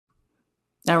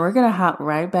Now we're going to hop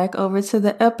right back over to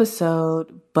the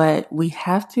episode, but we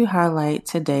have to highlight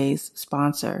today's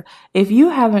sponsor. If you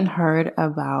haven't heard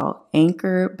about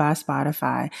Anchor by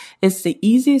Spotify, it's the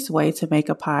easiest way to make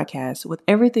a podcast with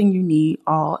everything you need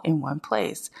all in one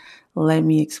place. Let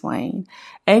me explain.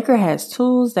 Anchor has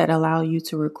tools that allow you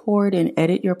to record and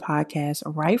edit your podcast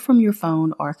right from your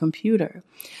phone or computer.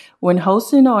 When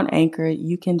hosting on Anchor,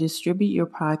 you can distribute your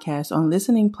podcast on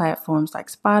listening platforms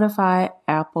like Spotify,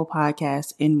 Apple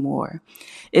Podcasts, and more.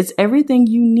 It's everything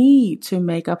you need to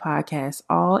make a podcast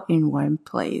all in one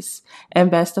place.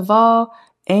 And best of all,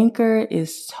 Anchor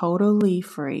is totally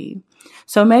free.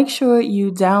 So make sure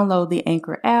you download the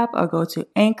Anchor app or go to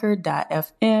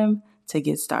anchor.fm to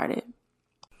get started.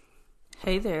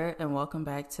 Hey there, and welcome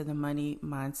back to the Money,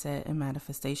 Mindset, and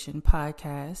Manifestation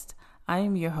podcast. I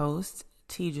am your host,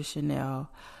 Tidra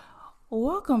Chanel.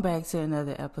 Welcome back to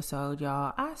another episode,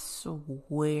 y'all. I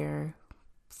swear,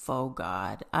 for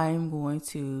God, I'm going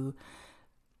to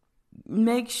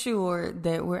make sure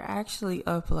that we're actually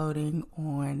uploading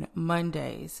on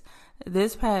Mondays.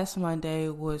 This past Monday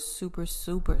was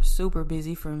super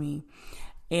busy for me.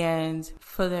 And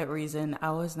for that reason,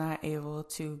 I was not able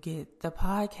to get the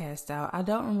podcast out. I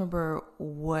don't remember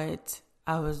what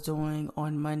I was doing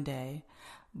on Monday,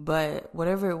 but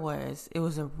whatever it was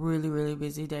a really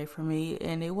busy day for me.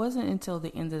 And it wasn't until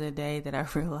the end of the day that I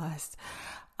realized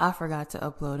I forgot to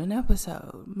upload an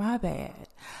episode. My bad.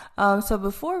 So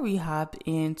before we hop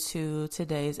into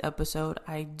today's episode,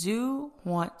 I do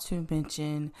want to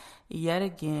mention yet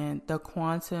again the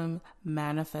Quantum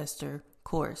Manifestor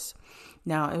course.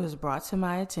 Now, it was brought to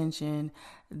my attention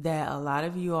that a lot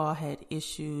of you all had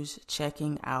issues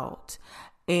checking out,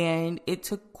 and it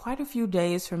took quite a few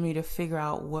days for me to figure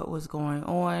out what was going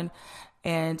on,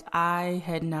 and I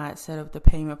had not set up the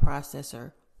payment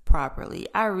processor properly.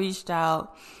 I reached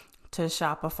out to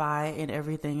Shopify and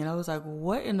everything, and I was like,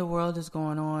 what in the world is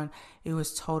going on? It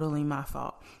was totally my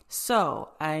fault. So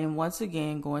I am once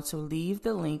again going to leave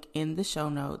the link in the show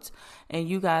notes, and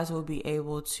you guys will be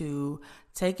able to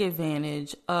take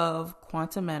advantage of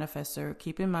Quantum Manifestor.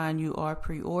 Keep in mind, you are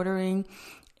pre-ordering,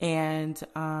 and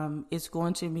it's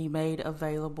going to be made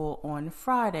available on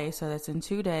Friday. So that's in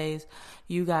 2 days.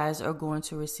 You guys are going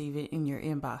to receive it in your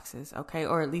inboxes, okay?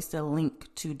 Or at least a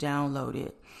link to download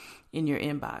it in your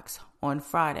inbox on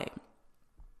Friday.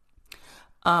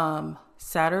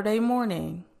 Saturday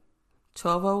morning,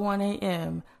 12:01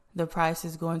 a.m., the price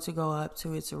is going to go up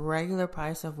to its regular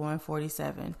price of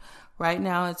 $147. Right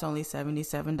now, it's only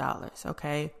 $77,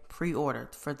 okay? Pre-order,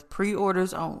 for the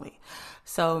pre-orders only.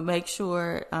 So make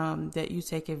sure that you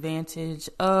take advantage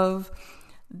of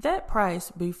that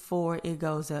price before it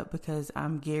goes up, because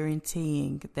I'm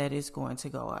guaranteeing that it's going to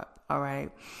go up, all right?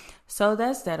 So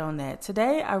that's that on that.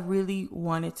 Today, I really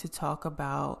wanted to talk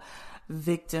about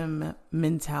victim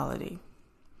mentality,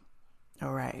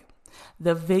 all right?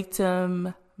 The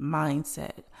victim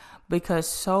mindset, because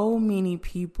so many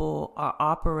people are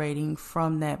operating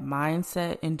from that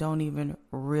mindset and don't even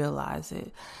realize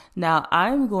it. Now,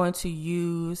 I'm going to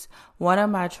use one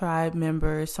of my tribe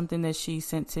members, something that she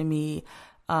sent to me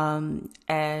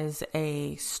as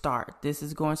a start. This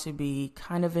is going to be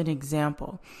kind of an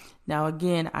example. Now,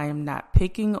 again, I am not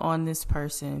picking on this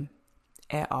person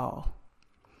at all.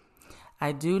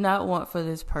 I do not want for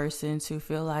this person to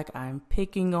feel like I'm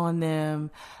picking on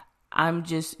them. I'm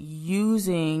just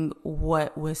using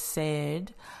what was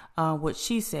said, what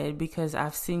she said, because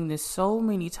I've seen this so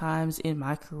many times in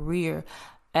my career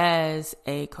as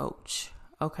a coach.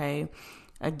 Okay.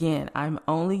 Again, I'm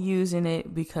only using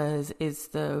it because it's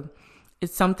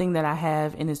something that I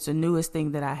have, and it's the newest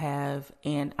thing that I have,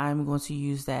 and I'm going to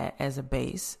use that as a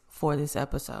base for this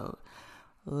episode.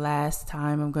 Last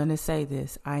time I'm going to say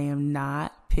this, I am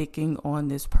not picking on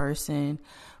this person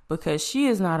because she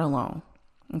is not alone.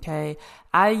 Okay.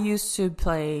 I used to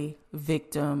play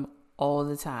victim all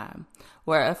the time,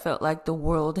 where I felt like the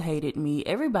world hated me.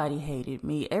 Everybody hated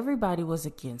me. Everybody was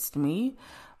against me,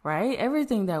 right?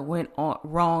 Everything that went on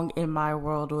wrong in my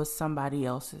world was somebody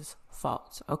else's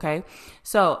fault. Okay.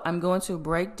 So I'm going to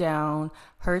break down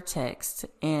her text,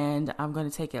 and I'm going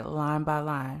to take it line by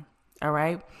line. All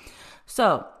right.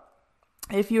 So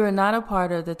if you are not a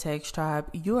part of the text tribe,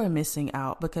 you are missing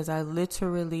out, because I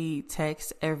literally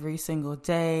text every single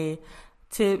day.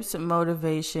 Tips,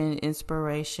 motivation,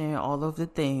 inspiration, all of the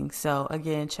things. So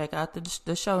again, check out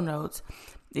the show notes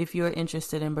if you're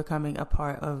interested in becoming a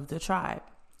part of the tribe.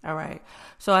 All right.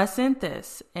 So I sent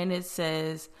this, and it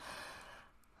says,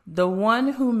 the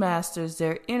one who masters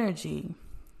their energy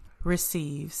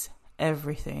receives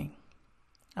everything.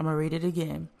 I'm going to read it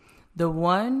again. The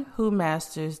one who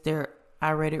masters their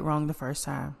I read it wrong the first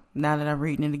time. Now that I'm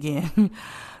reading it again.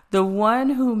 The one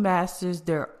who masters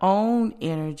their own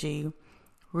energy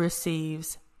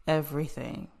receives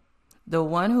everything. The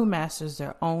one who masters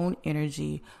their own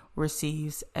energy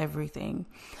receives everything.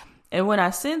 And when I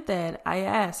sent that,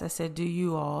 I said, do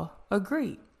you all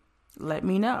agree? Let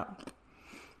me know.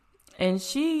 And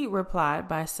she replied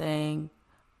by saying,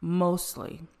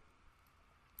 mostly.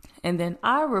 And then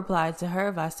I replied to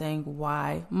her by saying,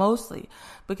 why mostly?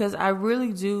 Because I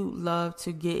really do love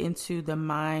to get into the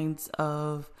minds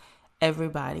of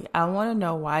everybody. I want to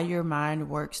know why your mind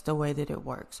works the way that it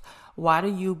works. Why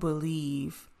do you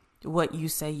believe what you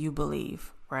say you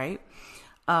believe, right?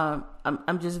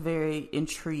 I'm just very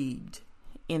intrigued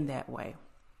in that way.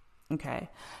 Okay.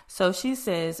 So she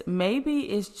says, maybe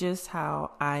it's just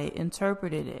how I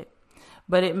interpreted it,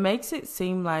 but it makes it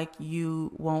seem like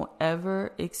you won't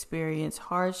ever experience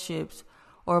hardships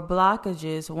or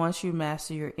blockages once you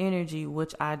master your energy,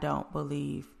 which I don't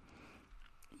believe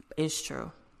is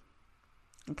true.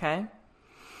 Okay.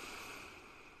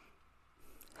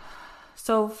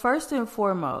 So first and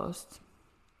foremost,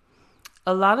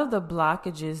 a lot of the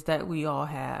blockages that we all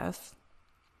have,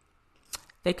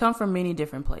 they come from many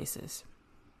different places,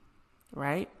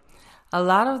 right? A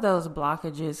lot of those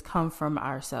blockages come from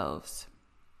ourselves.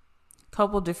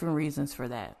 Couple different reasons for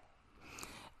that.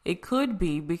 It could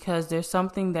be because there's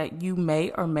something that you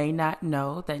may or may not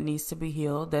know that needs to be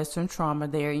healed. There's some trauma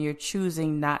there and you're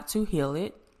choosing not to heal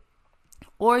it,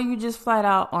 or you just flat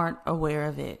out aren't aware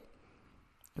of it.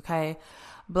 Okay.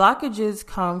 Blockages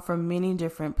come from many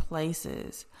different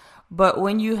places. But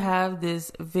when you have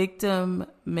this victim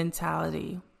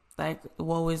mentality, like,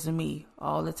 woe is me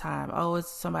all the time, oh,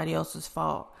 it's somebody else's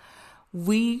fault,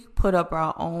 we put up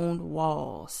our own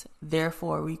walls.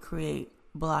 Therefore, we create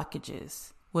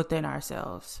blockages within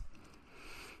ourselves.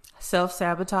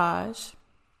 Self-sabotage,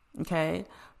 okay,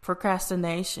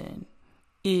 procrastination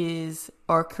is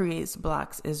or creates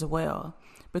blocks as well,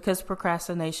 because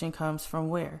procrastination comes from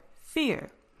where?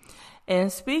 Fear.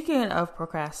 And speaking of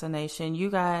procrastination, you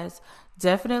guys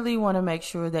definitely want to make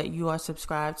sure that you are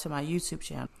subscribed to my YouTube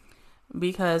channel,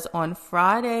 because on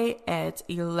Friday at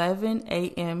 11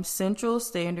 a.m. Central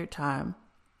Standard Time,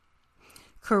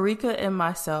 Karika and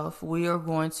myself, we are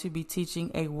going to be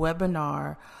teaching a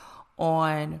webinar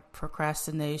on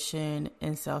procrastination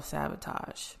and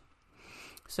self-sabotage.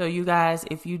 So you guys,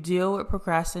 if you deal with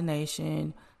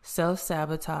procrastination,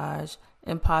 self-sabotage,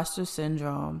 imposter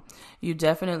syndrome, you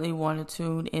definitely want to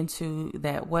tune into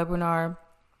that webinar.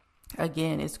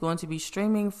 Again, it's going to be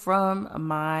streaming from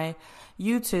my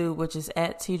YouTube, which is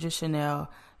at Tidra Chanel.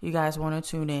 You guys want to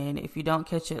tune in. If you don't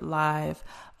catch it live,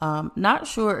 not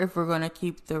sure if we're going to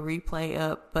keep the replay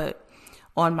up, but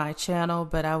on my channel,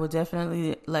 but I will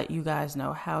definitely let you guys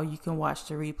know how you can watch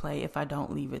the replay if I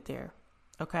don't leave it there.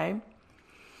 Okay.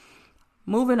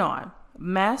 Moving on.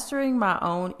 Mastering my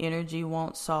own energy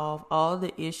won't solve all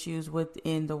the issues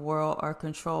within the world or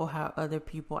control how other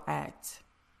people act.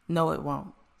 No, it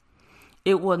won't.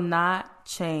 It will not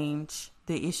change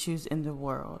the issues in the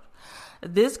world.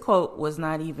 This quote was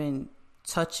not even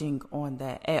touching on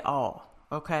that at all.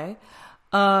 Okay.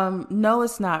 No,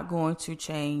 it's not going to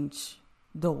change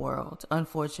the world,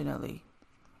 unfortunately.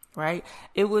 Right.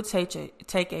 It would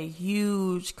take a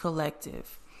huge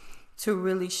collective to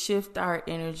really shift our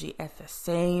energy at the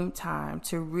same time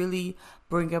to really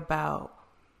bring about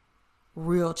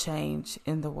real change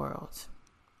in the world,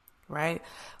 right?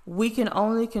 We can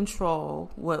only control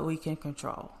what we can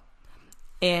control.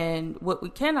 And what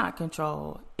we cannot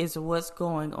control is what's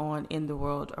going on in the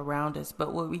world around us.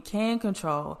 But what we can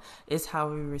control is how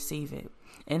we receive it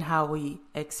and how we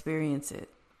experience it,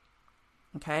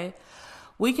 okay?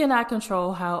 We cannot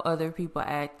control how other people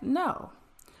act, no.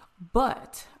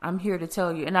 But I'm here to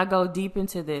tell you, and I go deep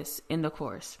into this in the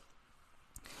course,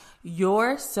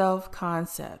 your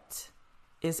self-concept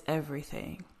is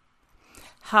everything.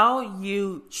 How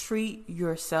you treat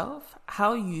yourself,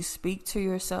 how you speak to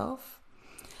yourself,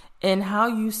 and how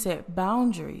you set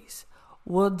boundaries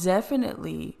will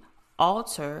definitely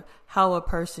alter how a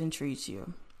person treats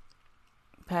you.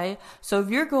 Okay, so if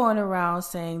you're going around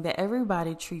saying that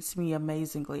everybody treats me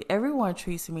amazingly, everyone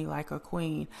treats me like a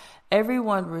queen,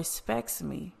 everyone respects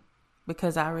me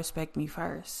because I respect me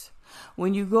first.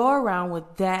 When you go around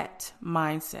with that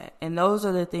mindset, and those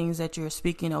are the things that you're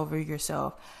speaking over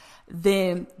yourself,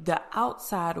 then the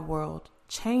outside world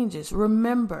changes.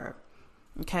 Remember,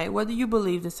 okay, whether you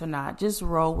believe this or not, just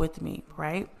roll with me,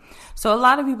 right? So a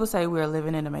lot of people say we're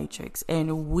living in a matrix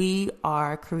and we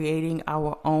are creating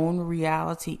our own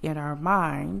reality in our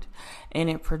mind, and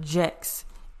it projects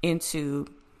into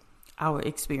our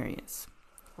experience,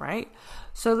 right?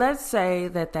 So let's say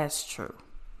that that's true.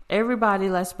 Everybody,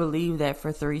 let's believe that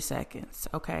for 3 seconds,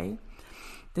 okay?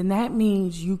 Then that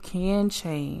means you can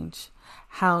change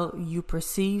how you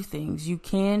perceive things. You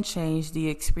can change the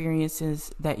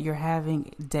experiences that you're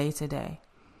having day to day.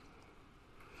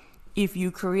 If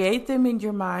you create them in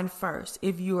your mind first,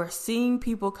 if you are seeing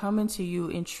people coming to you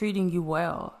and treating you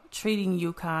well, treating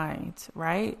you kind,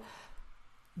 right?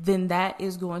 Then that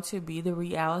is going to be the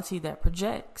reality that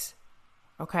projects.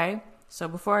 Okay? So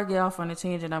before I get off on a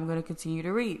tangent, I'm going to continue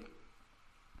to read.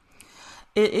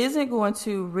 It isn't going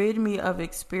to rid me of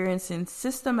experiencing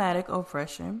systematic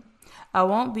oppression. I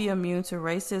won't be immune to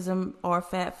racism or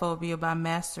fat phobia by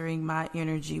mastering my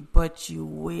energy, but you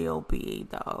will be,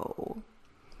 though.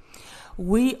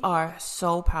 We are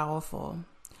so powerful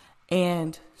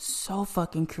and so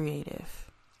fucking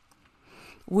creative.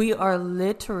 We are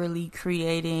literally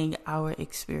creating our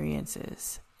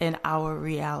experiences and our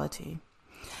reality.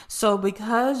 So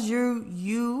because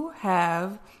you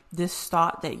have this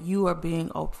thought that you are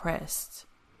being oppressed,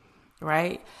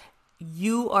 right?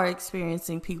 You are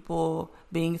experiencing people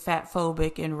being fat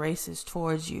phobic and racist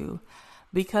towards you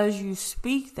because you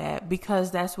speak that,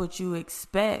 because that's what you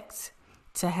expect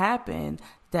to happen.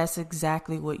 That's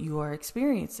exactly what you are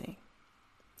experiencing.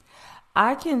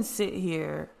 I can sit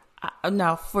here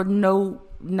now for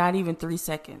not even 3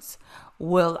 seconds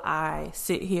will I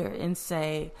sit here and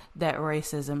say that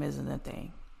racism isn't a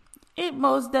thing. It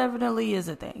most definitely is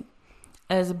a thing.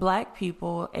 As Black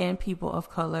people and people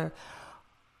of color,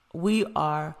 we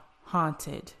are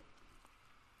haunted,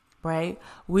 right?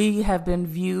 We have been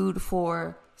viewed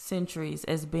for centuries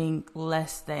as being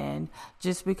less than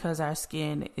just because our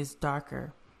skin is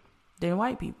darker than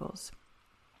white people's.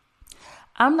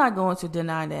 I'm not going to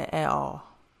deny that at all.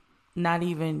 Not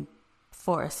even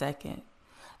for a second.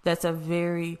 That's a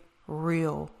very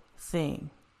real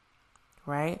thing,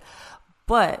 right?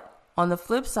 But on the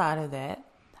flip side of that,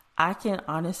 I can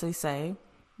honestly say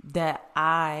that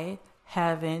I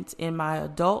haven't in my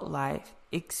adult life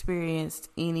experienced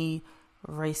any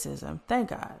racism. Thank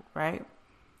God, right?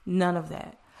 None of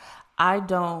that. I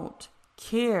don't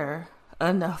care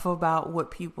enough about what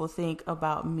people think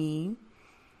about me,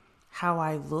 how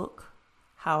I look,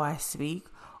 how I speak,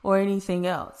 or anything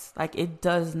else. Like, it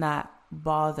does not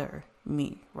bother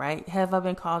me, right? Have I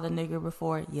been called a nigger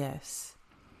before? Yes.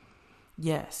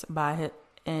 Yes, by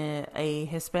a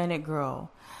Hispanic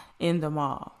girl in the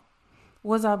mall.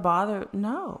 Was I bothered?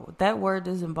 No, that word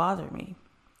doesn't bother me,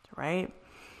 right?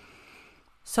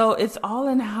 So it's all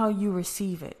in how you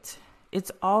receive it.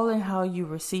 It's all in how you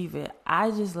receive it.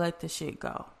 I just let the shit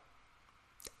go.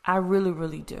 I really,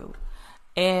 really do.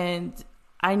 And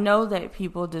I know that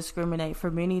people discriminate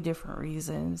for many different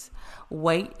reasons.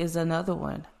 Weight is another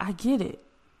one. I get it.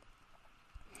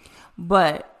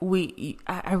 But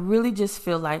I really just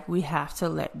feel like we have to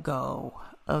let go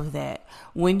of that.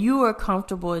 When you are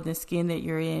comfortable in the skin that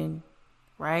you're in,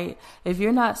 right? If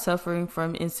you're not suffering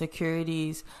from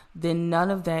insecurities, then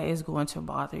none of that is going to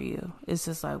bother you. It's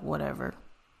just like, whatever.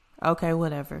 Okay,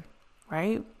 whatever.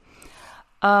 Right?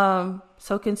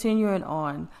 So continuing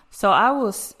on. So I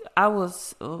will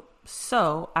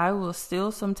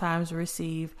still sometimes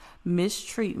receive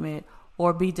mistreatment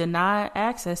or be denied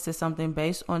access to something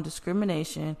based on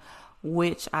discrimination,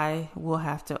 which I will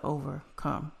have to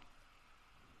overcome.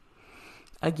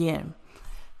 Again,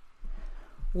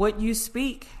 what you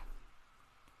speak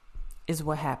is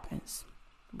what happens,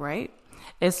 right?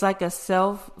 It's like a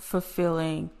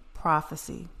self-fulfilling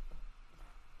prophecy.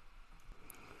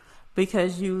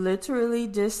 Because you literally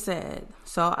just said,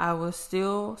 so I will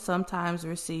still sometimes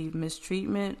receive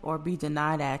mistreatment or be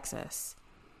denied access.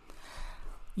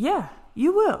 Yeah,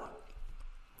 you will.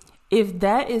 If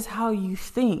that is how you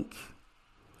think,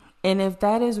 and if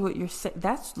that is what you're saying,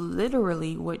 that's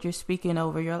literally what you're speaking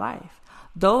over your life.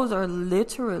 Those are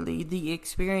literally the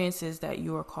experiences that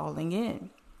you are calling in.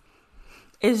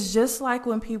 It's just like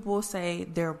when people say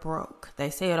they're broke. They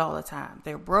say it all the time.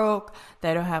 They're broke.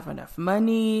 They don't have enough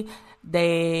money.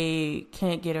 They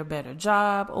can't get a better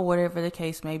job or whatever the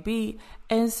case may be.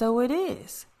 And so it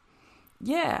is.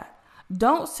 Yeah.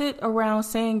 Don't sit around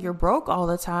saying you're broke all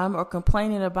the time or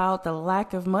complaining about the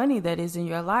lack of money that is in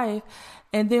your life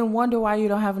and then wonder why you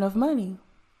don't have enough money.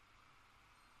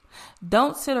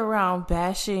 Don't sit around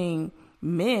bashing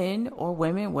men or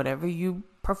women, whatever you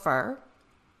prefer,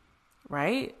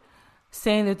 right?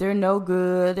 Saying that they're no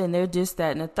good and they're just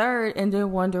that and the third, and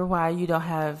then wonder why you don't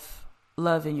have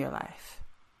love in your life.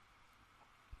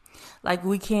 Like,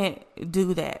 we can't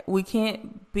do that. We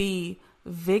can't be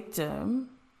victim,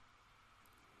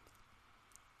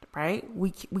 right?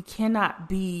 We cannot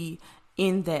be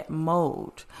in that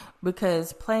mode,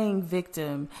 because playing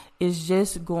victim is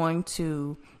just going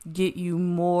to get you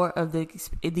more of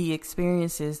the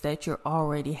experiences that you're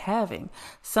already having.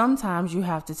 Sometimes you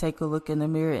have to take a look in the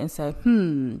mirror and say,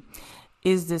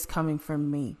 is this coming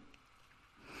from me?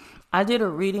 I did a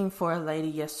reading for a lady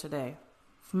yesterday,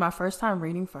 for my first time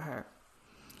reading for her.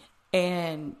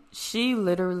 And she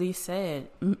literally said,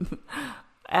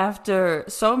 after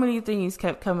so many things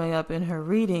kept coming up in her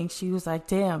reading, she was like,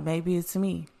 damn, maybe it's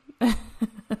me.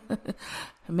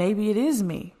 Maybe it is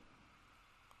me.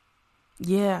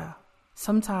 Yeah,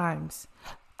 sometimes.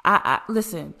 I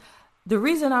listen, the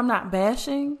reason I'm not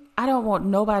bashing, I don't want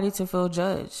nobody to feel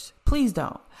judged. Please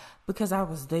don't, because I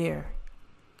was there.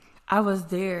 I was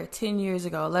there 10 years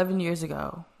ago, 11 years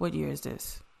ago. What year is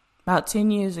this? About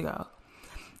 10 years ago.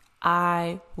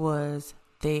 I was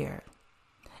there.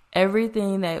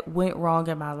 Everything that went wrong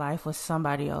in my life was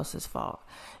somebody else's fault.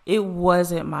 It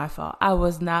wasn't my fault. I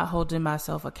was not holding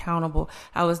myself accountable.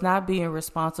 I was not being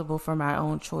responsible for my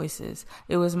own choices.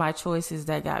 It was my choices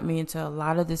that got me into a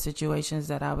lot of the situations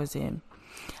that I was in.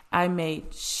 I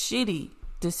made shitty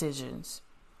decisions,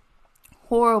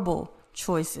 horrible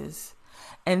choices.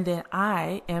 And then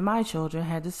I and my children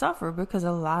had to suffer because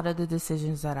of a lot of the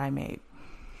decisions that I made.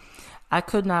 I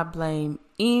could not blame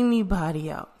anybody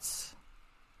else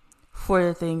for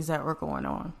the things that were going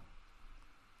on.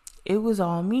 It was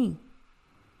all me.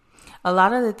 A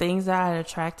lot of the things that I had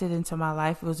attracted into my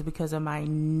life was because of my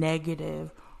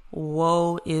negative,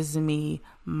 woe is me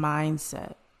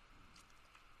mindset.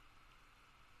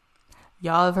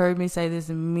 Y'all have heard me say this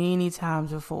many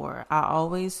times before. I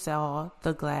always saw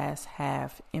the glass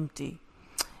half empty.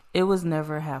 It was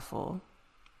never half full.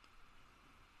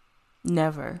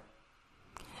 Never.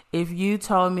 If you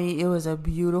told me it was a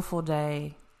beautiful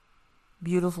day,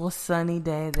 beautiful sunny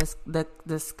day,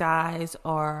 the skies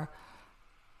are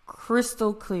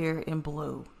crystal clear and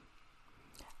blue,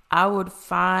 I would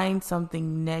find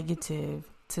something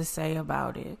negative to say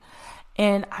about it.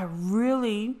 And I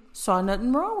really saw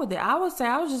nothing wrong with it. I would say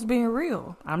I was just being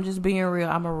real. I'm just being real.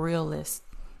 I'm a realist,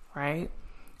 right?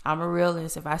 I'm a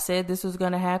realist. If I said this was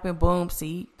going to happen, boom,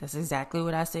 see, that's exactly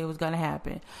what I said was going to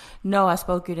happen. No, I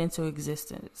spoke it into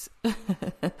existence.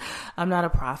 I'm not a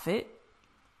prophet.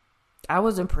 I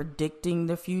wasn't predicting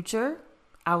the future.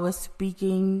 I was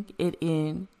speaking it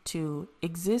into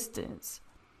existence.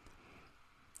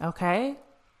 Okay?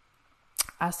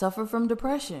 I suffer from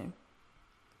depression.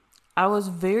 I was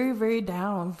very, very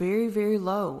down, very, very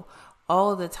low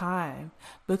all the time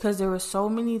because there were so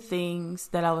many things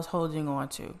that I was holding on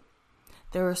to.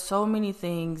 There were so many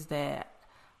things that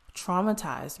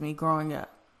traumatized me growing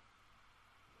up,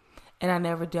 and I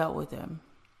never dealt with them,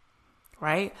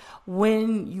 right?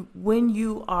 When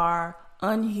you are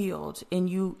unhealed and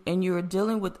you're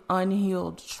dealing with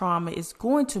unhealed trauma, it's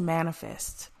going to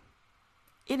manifest.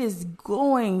 It is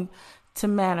going to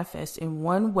manifest in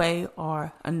one way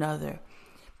or another.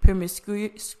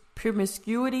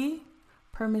 Promiscuity.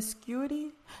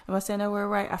 Am I saying that word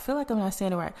right? I feel like I'm not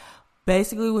saying it right.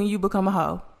 Basically, when you become a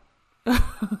hoe,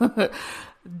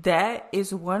 that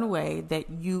is one way that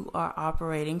you are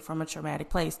operating from a traumatic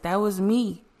place. That was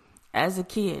me as a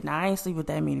kid. Now, I ain't sleep with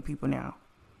that many people now.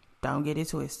 Don't get it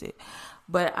twisted.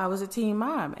 But I was a teen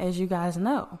mom, as you guys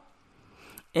know.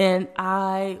 And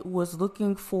I was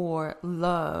looking for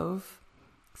love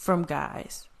from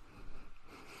guys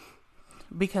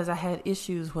because I had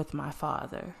issues with my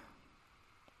father.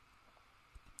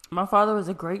 My father was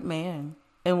a great man,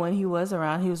 and when he was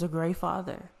around, he was a great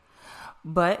father.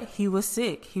 But he was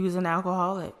sick. He was an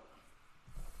alcoholic.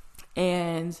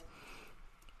 And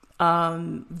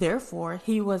therefore,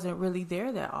 he wasn't really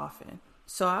there that often.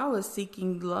 So I was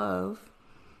seeking love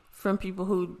from people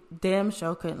who damn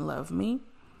sure couldn't love me.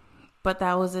 But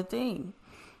that was the thing.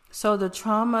 So the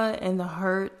trauma and the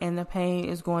hurt and the pain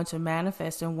is going to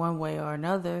manifest in one way or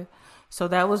another. So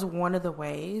that was one of the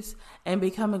ways. And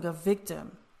becoming a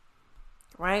victim,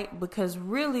 right? Because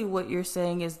really what you're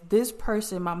saying is this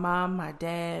person, my mom, my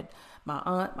dad, my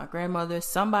aunt, my grandmother,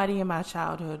 somebody in my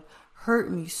childhood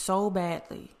hurt me so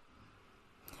badly.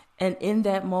 And in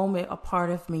that moment, a part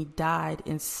of me died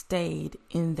and stayed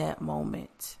in that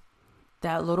moment.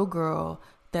 That little girl,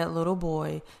 that little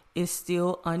boy is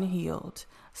still unhealed,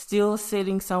 still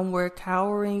sitting somewhere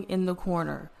cowering in the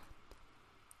corner,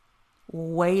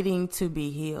 waiting to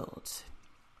be healed,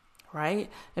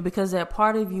 right? And because that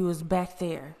part of you is back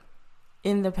there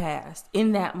in the past,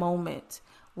 in that moment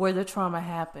where the trauma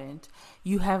happened,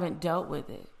 you haven't dealt with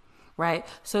it, right?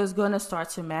 So it's going to start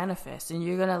to manifest, and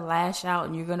you're going to lash out,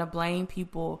 and you're going to blame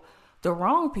people, the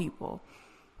wrong people,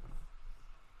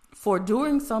 for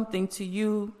doing something to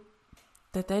you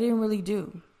that they didn't really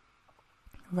do.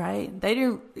 Right?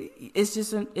 It's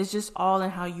just all in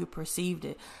how you perceived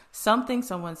it. Something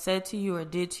someone said to you or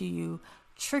did to you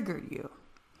triggered you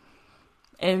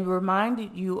and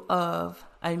reminded you of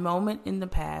a moment in the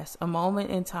past, a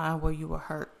moment in time where you were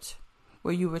hurt,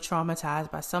 where you were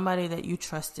traumatized by somebody that you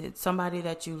trusted, somebody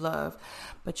that you loved,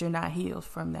 but you're not healed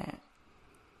from that.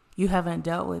 You haven't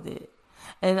dealt with it.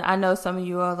 And I know some of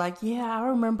you are like, yeah, I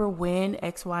remember when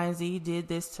X, Y, and Z did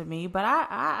this to me, but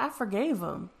I forgave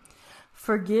them.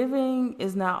 Forgiving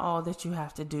is not all that you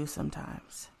have to do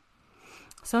sometimes.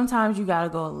 Sometimes you got to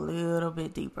go a little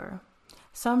bit deeper.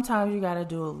 Sometimes you got to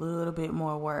do a little bit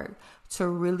more work to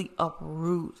really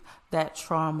uproot that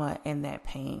trauma and that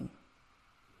pain.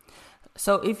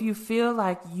 So if you feel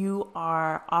like you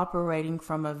are operating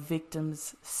from a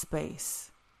victim's space,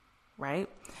 right?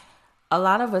 A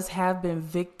lot of us have been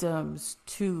victims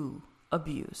to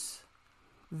abuse.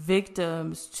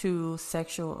 Victims to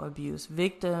sexual abuse,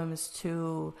 victims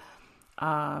to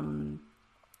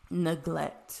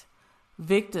neglect,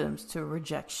 victims to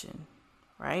rejection,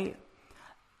 right?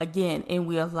 Again, and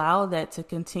we allow that to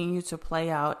continue to play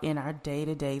out in our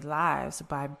day-to-day lives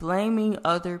by blaming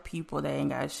other people that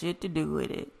ain't got shit to do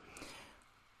with it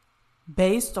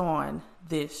based on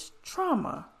this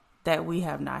trauma that we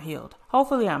have not healed.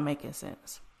 Hopefully I'm making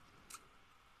sense.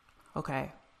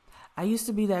 Okay. I used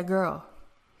to be that girl.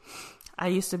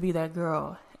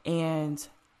 And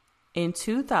in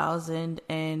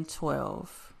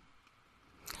 2012,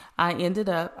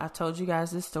 I've told you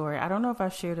guys this story. I don't know if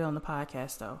I've shared it on the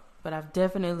podcast though, but I've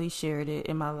definitely shared it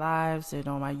in my lives and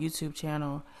on my YouTube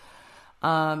channel.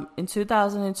 In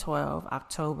 2012,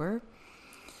 October,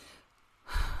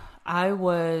 I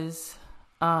was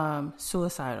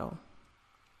suicidal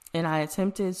and I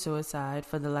attempted suicide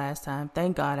for the last time.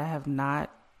 Thank God I have not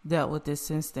dealt with this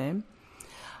since then.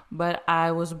 But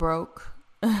I was broke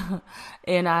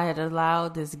and I had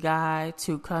allowed this guy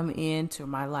to come into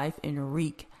my life and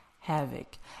wreak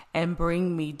havoc and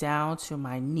bring me down to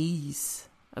my knees.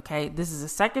 Okay, this is the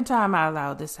second time I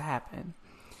allowed this to happen.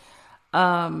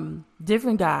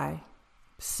 Different guy,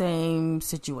 same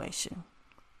situation,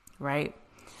 right?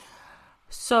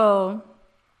 So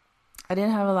I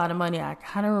didn't have a lot of money. I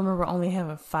kind of remember only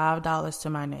having $5 to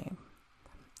my name.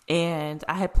 And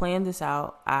I had planned this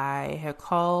out. I had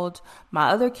called my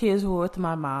other kids who were with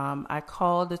my mom. I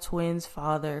called the twins'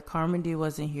 father. Carmen D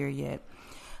wasn't here yet.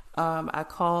 I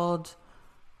called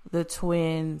the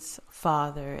twins'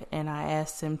 father and I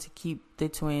asked him to keep the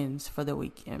twins for the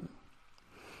weekend.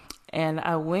 And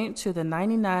I went to the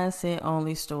 99-cent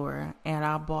only store and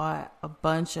I bought a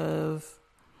bunch of,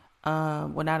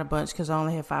 well, not a bunch because I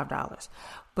only had $5,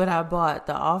 but I bought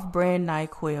the off-brand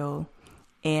NyQuil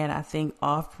and I think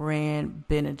off-brand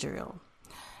Benadryl.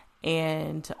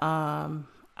 And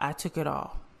I took it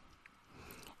all.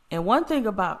 And one thing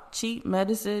about cheap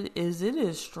medicine is it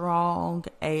is strong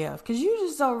AF because you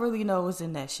just don't really know what's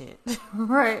in that shit,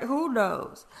 right? Who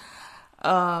knows?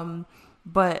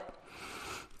 But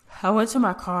I went to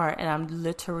my car and I'm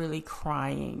literally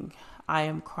crying. I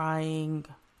am crying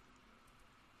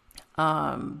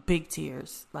big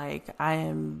tears. Like I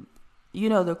am, you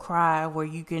know, the cry where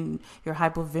you're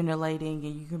hyperventilating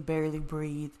and you can barely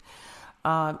breathe.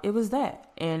 It was that.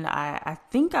 And I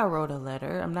think I wrote a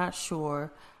letter. I'm not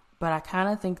sure, but I kind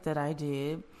of think that I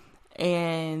did.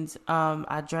 And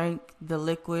I drank the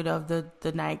liquid of the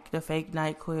fake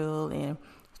NyQuil and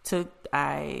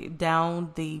I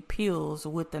downed the pills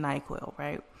with the NyQuil,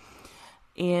 right?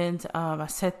 And I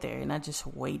sat there and I just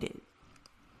waited.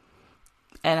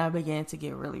 And I began to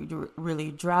get really,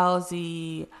 really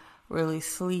drowsy, really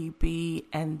sleepy.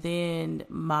 And then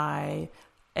my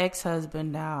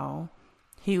ex-husband now,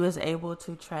 he was able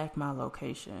to track my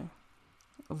location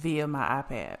via my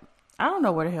iPad. I don't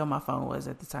know where the hell my phone was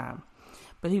at the time,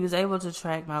 but he was able to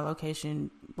track my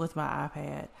location with my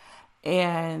iPad.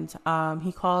 And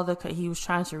he was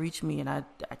trying to reach me, and I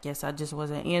guess I just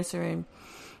wasn't answering.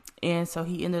 And so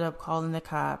he ended up calling the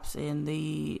cops and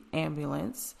the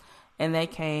ambulance, and they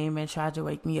came and tried to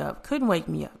wake me up. Couldn't wake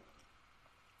me up.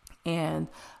 And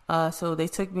so they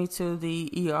took me to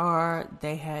the ER.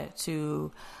 They had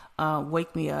to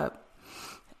wake me up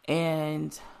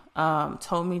and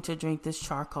told me to drink this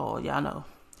charcoal. Y'all know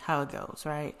how it goes,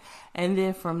 right? And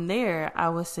then from there, I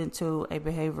was sent to a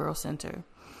behavioral center.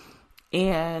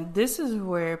 And this is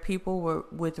where people were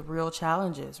with real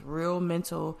challenges, real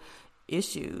mental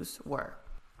issues were.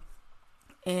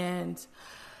 And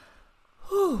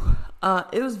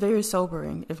it was very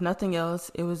sobering. If nothing else,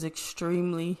 it was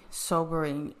extremely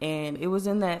sobering. And it was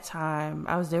in that time,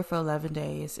 I was there for 11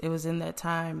 days. It was in that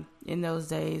time in those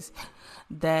days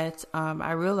that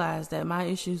I realized that my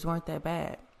issues weren't that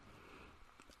bad.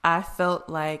 I felt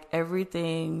like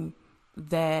everything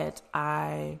that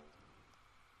I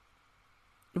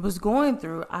was going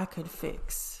through, I could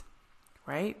fix,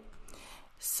 right?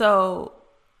 So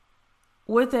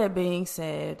with that being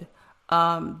said,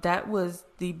 that was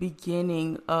the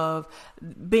beginning of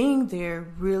being there.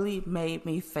 Really made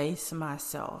me face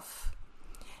myself,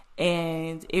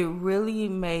 and it really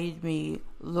made me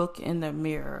look in the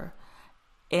mirror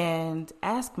and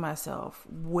ask myself,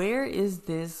 where is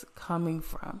this coming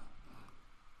from?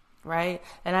 Right?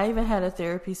 And I even had a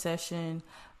therapy session,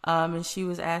 and she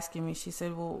was asking me, she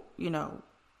said, well,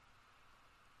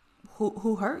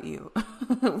 who hurt you?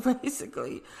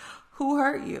 Basically, who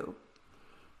hurt you?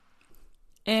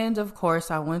 And of course,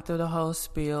 I went through the whole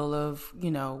spiel of,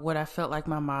 what I felt like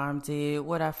my mom did,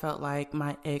 what I felt like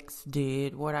my ex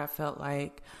did, what I felt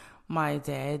like my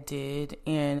dad did.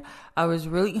 And I was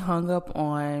really hung up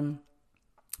on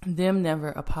them never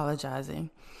apologizing.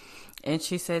 And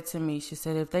she said to me,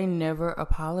 if they never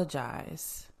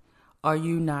apologize, are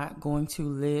you not going to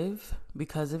live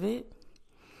because of it?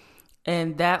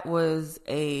 And that was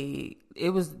the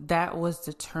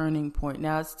turning point.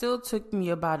 Now, it still took me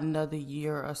about another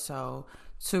year or so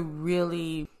to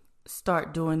really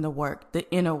start doing the work, the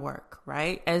inner work,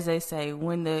 right? As they say,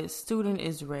 when the student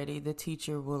is ready, the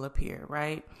teacher will appear,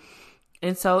 right?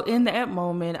 And so in that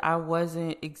moment, I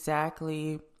wasn't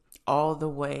exactly all the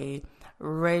way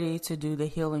ready to do the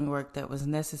healing work that was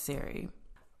necessary.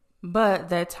 But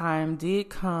that time did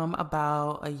come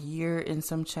about a year and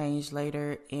some change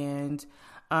later, and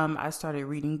I started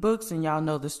reading books, and y'all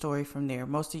know the story from there.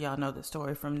 Most of y'all know the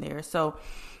story from there. So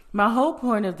my whole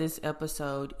point of this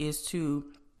episode is to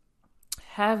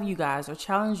have you guys, or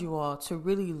challenge you all, to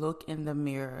really look in the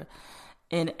mirror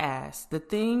and ask the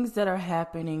things that are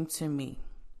happening to me.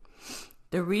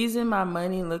 The reason my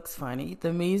money looks funny,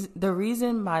 the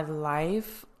reason my love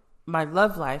life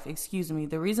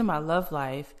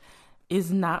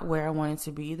is not where I want it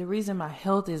to be, the reason my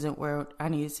health isn't where I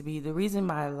need it to be, the reason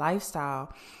my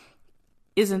lifestyle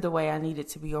isn't the way I need it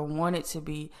to be or want it to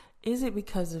be, is it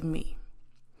because of me?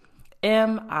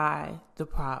 Am I the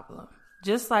problem?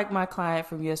 Just like my client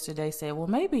from yesterday said, well,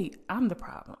 maybe I'm the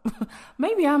problem.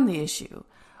 Maybe I'm the issue,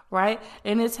 right?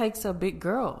 And it takes a big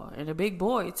girl and a big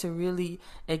boy to really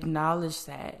acknowledge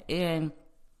that. And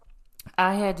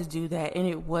I had to do that, and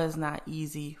it was not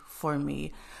easy for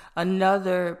me.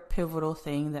 Another pivotal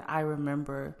thing that I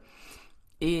remember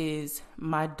is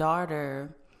my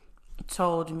daughter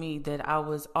told me that I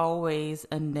was always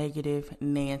a negative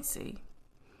Nancy.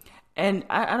 And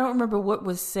I don't remember what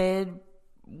was said,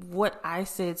 what I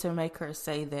said to make her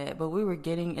say that, but we were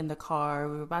getting in the car,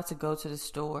 we were about to go to the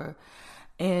store,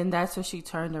 and that's what she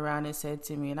turned around and said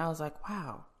to me. And I was like,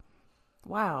 wow,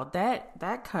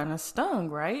 that kind of stung,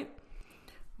 right?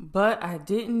 But I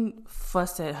didn't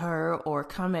fuss at her or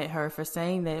come at her for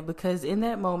saying that, because in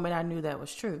that moment I knew that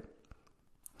was true.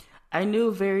 I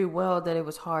knew very well that it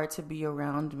was hard to be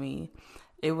around me.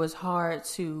 It was hard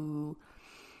to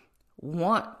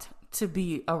want to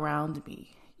be around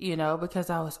me,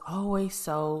 because I was always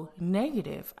so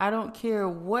negative. I don't care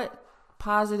what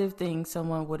positive thing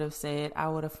someone would have said, I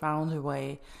would have found a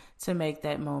way to make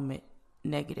that moment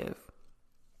negative.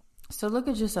 So look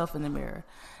at yourself in the mirror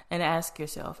and ask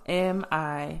yourself, am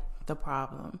I the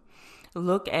problem?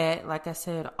 Look at, like I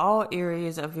said, all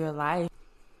areas of your life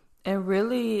and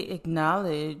really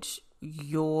acknowledge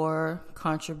your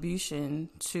contribution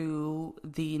to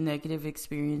the negative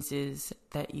experiences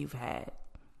that you've had.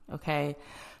 Okay.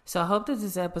 So I hope that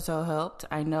this episode helped.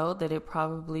 I know that it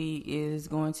probably is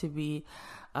going to be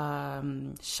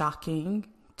shocking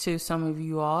to some of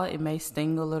you all. It may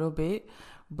sting a little bit,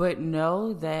 but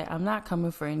know that I'm not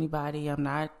coming for anybody. I'm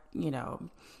not,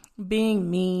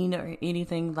 being mean or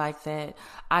anything like that.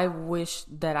 I wish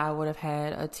that I would have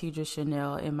had a Tidra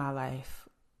Chanel in my life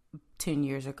 10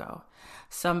 years ago.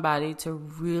 Somebody to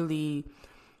really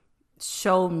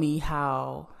show me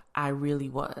how I really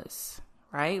was,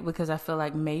 right? Because I feel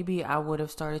like maybe I would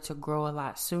have started to grow a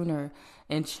lot sooner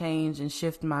and change and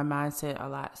shift my mindset a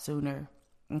lot sooner.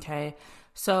 Okay.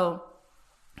 So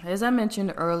as I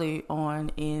mentioned early on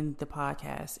in the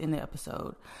podcast, in the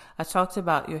episode, I talked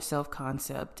about your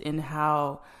self-concept and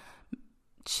how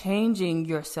changing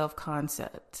your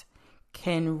self-concept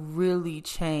can really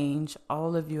change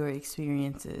all of your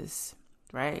experiences,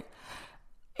 right?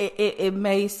 It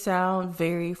may sound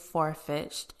very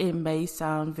far-fetched. It may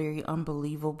sound very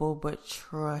unbelievable, but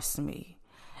trust me,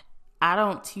 I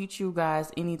don't teach you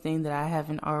guys anything that I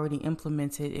haven't already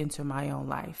implemented into my own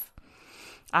life.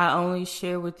 I only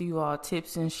share with you all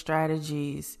tips and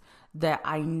strategies that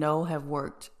I know have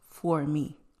worked for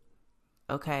me.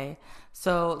 Okay.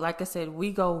 So like I said,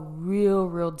 we go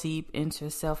real deep into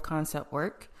self-concept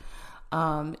work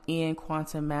in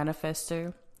Quantum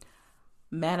Manifestation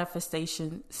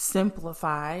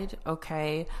Simplified.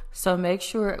 Okay. So make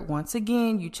sure, once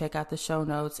again, you check out the show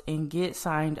notes and get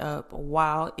signed up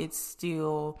while it's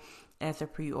still at the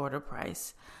pre-order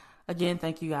price. Again,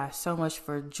 thank you guys so much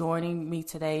for joining me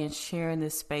today and sharing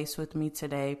this space with me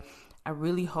today. I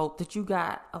really hope that you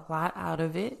got a lot out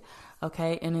of it.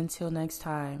 Okay. And until next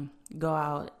time, go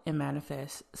out and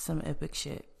manifest some epic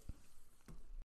shit.